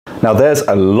Now there's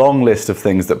a long list of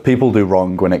things that people do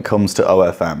wrong when it comes to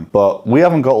OFM, but we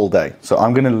haven't got all day, so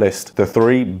I'm going to list the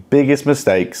 3 biggest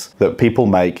mistakes that people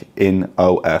make in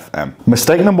OFM.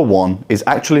 Mistake number 1 is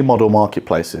actually model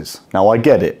marketplaces. Now I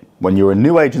get it. When you're a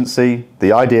new agency,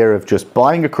 the idea of just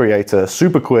buying a creator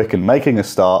super quick and making a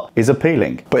start is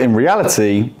appealing. But in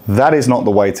reality, that is not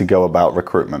the way to go about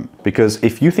recruitment. Because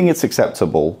if you think it's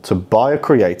acceptable to buy a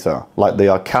creator like they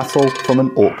are cattle from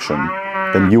an auction,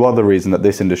 then you are the reason that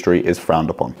this industry is frowned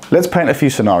upon. Let's paint a few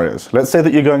scenarios. Let's say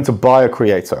that you're going to buy a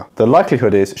creator. The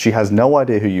likelihood is she has no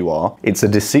idea who you are. It's a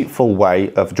deceitful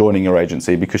way of joining your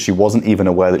agency because she wasn't even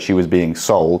aware that she was being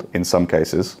sold in some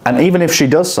cases. And even if she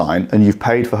does sign and you've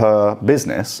paid for her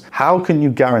business, how can you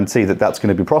guarantee that that's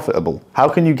going to be profitable? How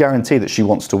can you guarantee that she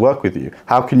wants to work with you?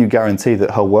 How can you guarantee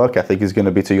that her work ethic is going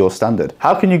to be to your standard?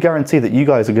 How can you guarantee that you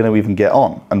guys are going to even get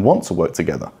on and want to work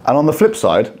together? And on the flip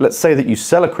side, let's say that you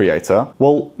sell a creator.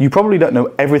 Well, you probably don't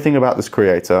know everything about this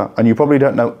creator and you probably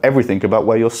don't know everything about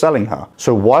where you're selling her.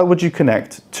 So why would you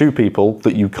connect 2 people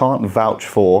that you can't vouch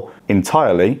for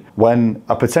entirely when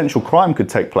a potential crime could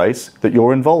take place that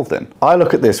you're involved in? I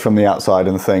look at this from the outside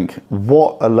and think,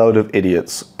 what a load of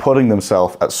idiots putting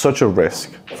themselves at such a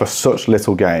risk for such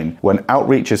little gain when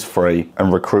outreach is free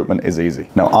and recruitment is easy.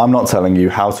 Now, I'm not telling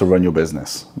you how to run your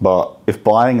business, but if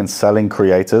buying and selling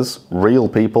creators, real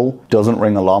people, doesn't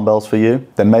ring alarm bells for you,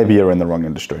 then maybe you're in the wrong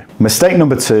industry. Mistake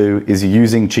number 2 is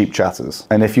using cheap chatters.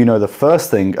 And if you know the first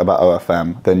thing about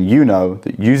OFM, then you know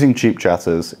that using cheap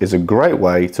chatters is a great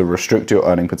way to restrict your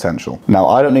earning potential. Now,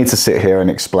 I don't need to sit here and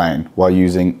explain why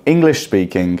using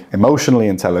English-speaking, emotionally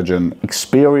intelligent,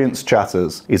 experienced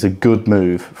chatters is a good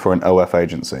move for an OF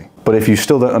agency. But if you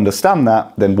still don't understand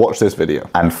that, then watch this video.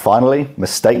 And finally,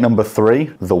 mistake number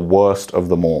 3, the worst of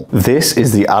them all. This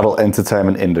is the adult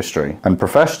entertainment industry, and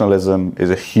professionalism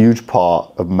is a huge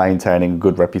part of maintaining a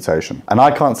good reputation. And I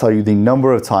can't tell you the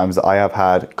number of times that I have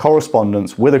had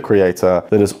correspondence with a creator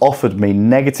that has offered me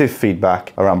negative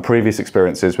feedback around previous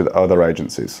experiences with other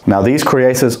agencies. Now, these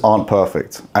creators aren't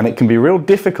perfect, and it can be real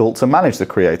difficult to manage the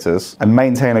creators and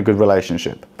maintain a good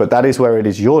relationship. But that is where it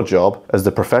is your job as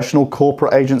the professional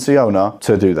corporate agency owner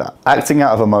to do that. Acting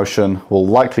out of emotion will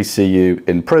likely see you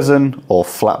in prison or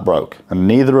flat broke, and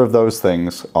neither of those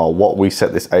things are what we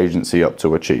set this agency up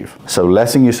to achieve. So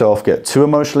letting yourself get too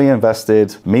emotionally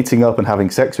invested, meeting up and having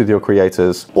sex with your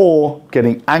creators, or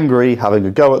getting angry, having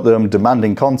a go at them,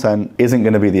 demanding content isn't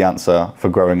going to be the answer for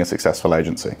growing a successful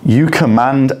agency. You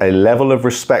command a level of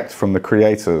respect from the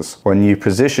creators when you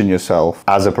position yourself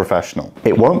as a professional.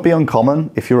 It won't be uncommon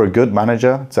if you're a good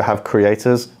manager to have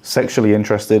creators sexually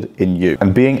interested in you,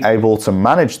 and being able to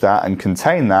manage that and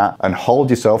contain that and hold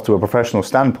yourself to a professional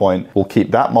standpoint will keep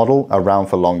that model around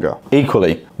for longer.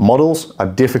 Equally, models are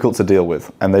difficult to deal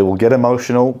with and they will get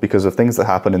emotional because of things that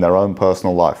happen in their own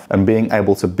personal life, and being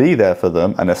able to be there for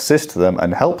them and assist them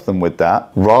and help them with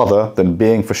that rather than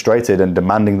being frustrated and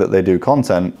demanding that they do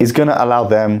content is going to allow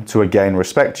them to again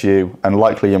respect you and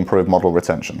likely improve model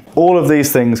retention. All of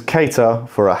these things cater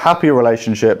for a happier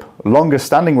relationship, longer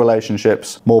standing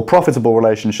relationships, more profitable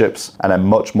relationships, and a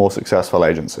much more successful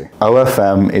agency.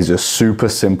 OFM is a super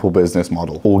simple business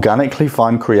model. Organically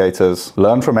find creators,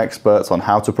 learn from experts on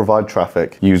how to provide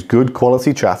traffic, use good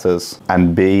quality chatters,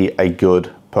 and be a good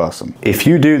person. If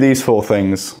you do these 4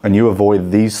 things and you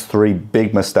avoid these 3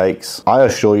 big mistakes, I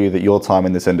assure you that your time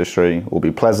in this industry will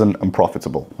be pleasant and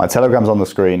profitable. My Telegram's on the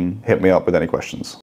screen. Hit me up with any questions.